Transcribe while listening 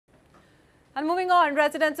And moving on,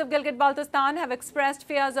 residents of Gilgit Baltistan have expressed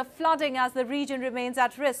fears of flooding as the region remains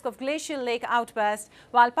at risk of glacial lake outburst,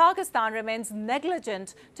 while Pakistan remains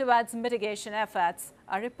negligent towards mitigation efforts.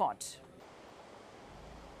 A report.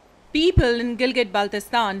 People in Gilgit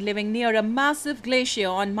Baltistan living near a massive glacier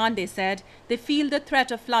on Monday said they feel the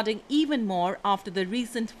threat of flooding even more after the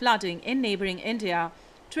recent flooding in neighboring India,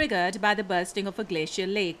 triggered by the bursting of a glacial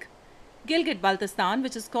lake. Gilgit Baltistan,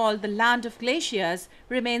 which is called the land of glaciers,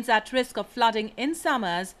 remains at risk of flooding in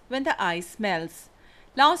summers when the ice melts.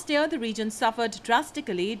 Last year, the region suffered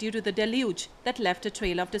drastically due to the deluge that left a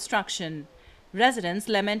trail of destruction. Residents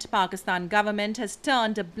lament Pakistan government has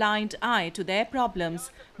turned a blind eye to their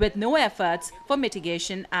problems with no efforts for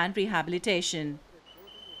mitigation and rehabilitation.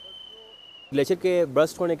 Glacier के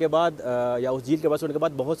burst होने के बाद या उस झील के burst होने के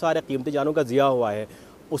बाद बहुत सारे कीमती जानों का ज़िया हुआ है।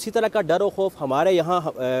 उसी तरह का डर और खौफ हमारे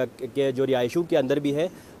यहाँ के जो रिहायशों के अंदर भी है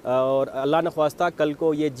और अल्लाह न ख्वास्ता कल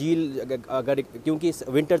को ये झील अगर क्योंकि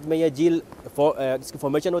विंटर्स में ये झील इसकी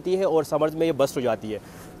फॉर्मेशन होती है और समर्स में ये बस्ट हो जाती है,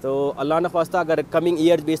 तो अल्लाह न ख्वास्ता अगर कमिंग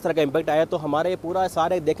ईयर्स भी इस तरह का इम्पैक्ट आया तो हमारे पूरा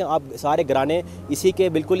सारे देखें आप सारे घराने इसी के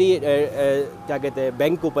बिल्कुल ही क्या कहते हैं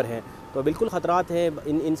बैंक के ऊपर हैं, तो बिल्कुल ख़तरात हैं,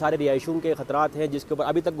 इन सारे रिहायशों के ख़तरात हैं जिसके ऊपर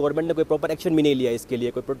अभी तक गवर्नमेंट ने कोई प्रॉपर एक्शन भी नहीं लिया, इसके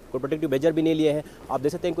लिए कोई प्रोटेक्टिव मेजर भी नहीं लिए हैं। आप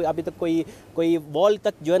देख सकते हैं कोई अभी तक कोई वॉल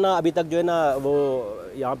तक जो है ना अभी तक जो है ना वो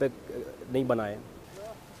यहाँ पे नहीं बना है।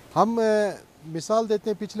 हम मिसाल देते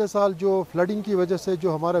हैं पिछले साल जो फ्लडिंग की वजह से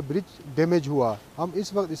जो हमारा ब्रिज डैमेज हुआ, हम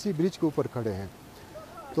इस वक्त इसी ब्रिज के ऊपर खड़े हैं,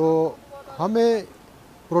 तो हमें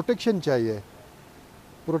प्रोटेक्शन चाहिए।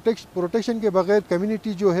 प्रोटेक्शन के बगैर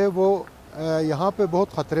कम्युनिटी जो है वो यहाँ पे बहुत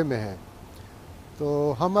ख़तरे में है,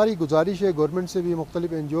 तो हमारी गुजारिश है गवर्नमेंट से भी,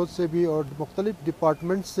 मुख्तलिफ NGOs से भी और मुख्तलिफ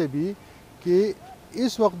डिपार्टमेंट्स से भी कि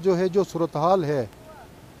इस वक्त जो है जो सूरत हाल है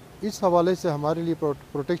इस हवाले से हमारे लिए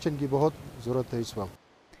प्रोटेक्शन की बहुत ज़रूरत है इस वक्त।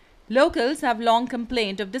 Locals have long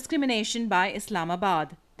complained of discrimination by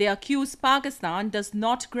Islamabad. They accuse Pakistan does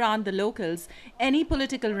not grant the locals any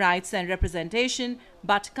political rights and representation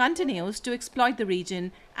but continues to exploit the region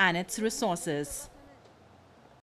and its resources.